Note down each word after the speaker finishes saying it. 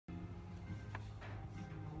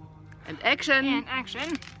And action! And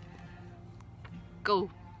action.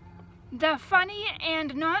 Go! The funny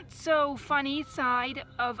and not so funny side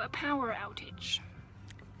of a power outage.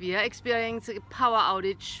 We are experiencing a power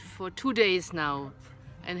outage for 2 days now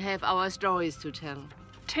and have our stories to tell.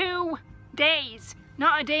 2 days.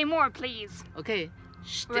 Not a day more, please. Okay.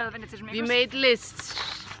 Relevant decision makers. We made lists.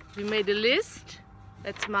 We made a list.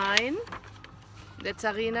 That's mine. That's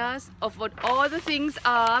Arina's. Of what all the things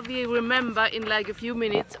are we remember in like a few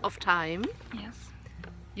minutes of time. Yes.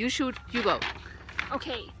 You shoot, you go.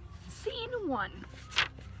 Okay. Scene 1.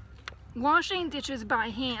 Washing dishes by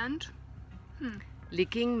hand.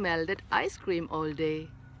 Licking melted ice cream all day.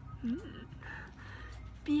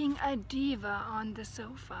 Being a diva on the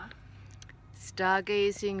sofa.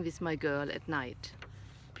 Stargazing with my girl at night.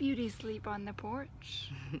 Beauty sleep on the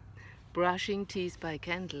porch. Brushing teeth by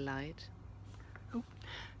candlelight.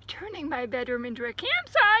 Turning my bedroom into a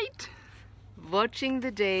campsite. Watching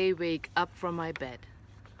the day wake up from my bed.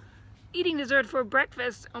 Eating dessert for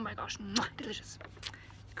breakfast. Oh my gosh, delicious.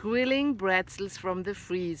 Grilling pretzels from the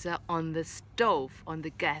freezer on the stove, on the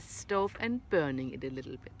gas stove, and burning it a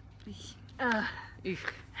little bit. Eugh.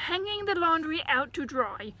 Hanging the laundry out to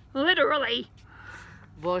dry. Literally.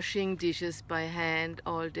 Washing dishes by hand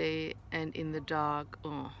all day and in the dark.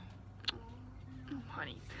 Oh. Oh,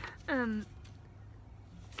 honey.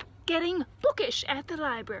 Getting bookish at the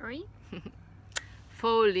library.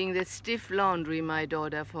 Folding the stiff laundry my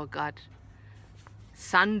daughter forgot.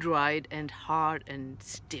 Sun-dried and hard and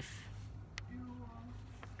stiff.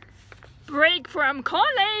 Break from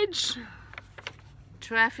college.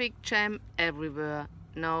 Traffic jam everywhere.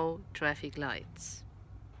 No traffic lights.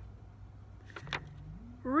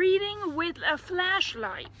 Reading with a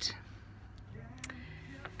flashlight.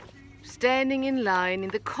 Standing in line in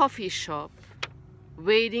the coffee shop.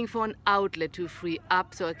 Waiting for an outlet to free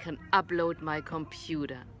up so I can upload my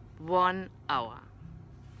computer. 1 hour.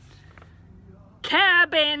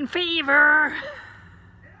 Cabin fever.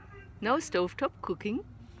 No stovetop cooking.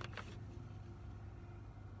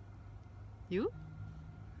 You?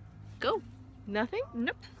 Go. Nothing?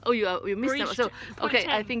 Nope. Oh, you missed Reached one. So point okay, 10.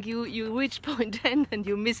 I think you reached point 10 and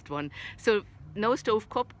you missed one. So no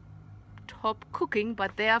stovetop cooking,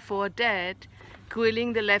 but therefore Dad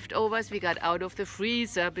grilling the leftovers we got out of the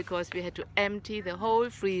freezer because we had to empty the whole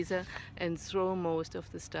freezer and throw most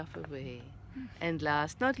of the stuff away. And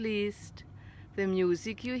last not least, the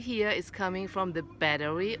music you hear is coming from the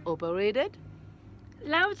battery operated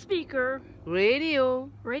Loudspeaker. radio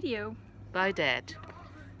Radio. by Dad.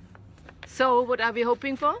 So what are we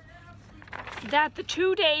hoping for? That the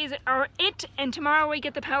 2 days are it and tomorrow we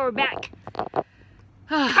get the power back.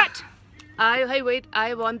 Cut! Hey, wait,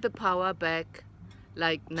 I want the power back,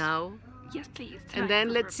 like now. Yes, please. And then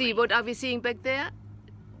let's see, what are we seeing back there?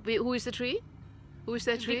 Who is the tree? Who is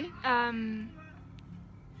that tree?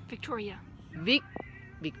 Victoria.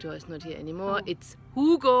 Victor is not here anymore. Oh. It's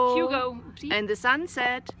Hugo. Hugo. Oopsie. And the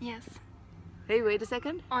sunset. Yes. Hey, wait a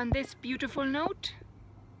second. On this beautiful note,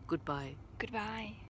 Goodbye. goodbye.